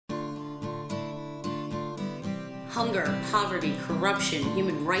Hunger, poverty, corruption,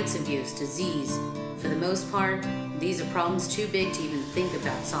 human rights abuse, disease. For the most part, these are problems too big to even think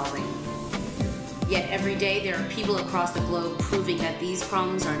about solving. Yet every day there are people across the globe proving that these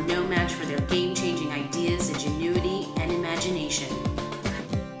problems are no match for their game-changing ideas, ingenuity, and imagination.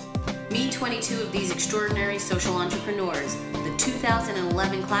 Meet 22 of these extraordinary social entrepreneurs, the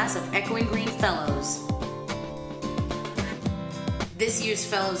 2011 class of Echoing Green Fellows. This year's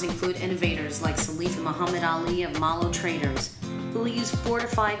fellows include innovators like Salif and Muhammad Ali of Malo Traders, who will use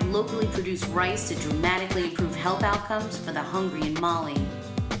fortified, locally produced rice to dramatically improve health outcomes for the hungry in Mali.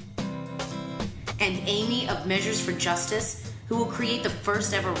 And Amy of Measures for Justice, who will create the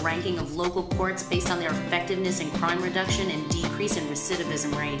first ever ranking of local courts based on their effectiveness in crime reduction and decrease in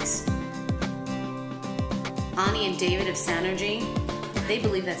recidivism rates. Ani and David of Sanergy, they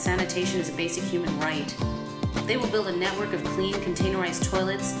believe that sanitation is a basic human right. They will build a network of clean, containerized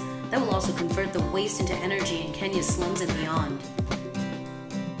toilets that will also convert the waste into energy in Kenya's slums and beyond.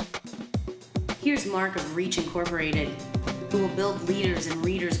 Here's Mark of Reach Incorporated, who will build leaders and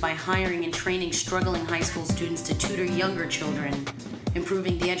readers by hiring and training struggling high school students to tutor younger children,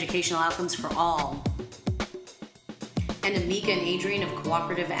 improving the educational outcomes for all. And Amika and Adrian of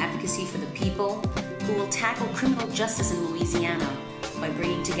Cooperative Advocacy for the People, who will tackle criminal justice in Louisiana by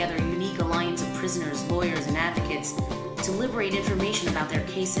bringing together a unique alliance of prisoners, lawyers, and advocates to liberate information about their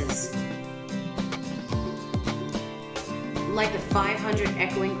cases. Like the 500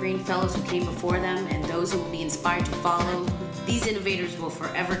 Echoing Green Fellows who came before them and those who will be inspired to follow, these innovators will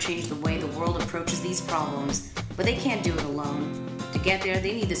forever change the way the world approaches these problems, but they can't do it alone. To get there,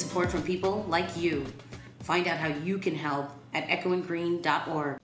 they need the support from people like you. Find out how you can help at echoinggreen.org.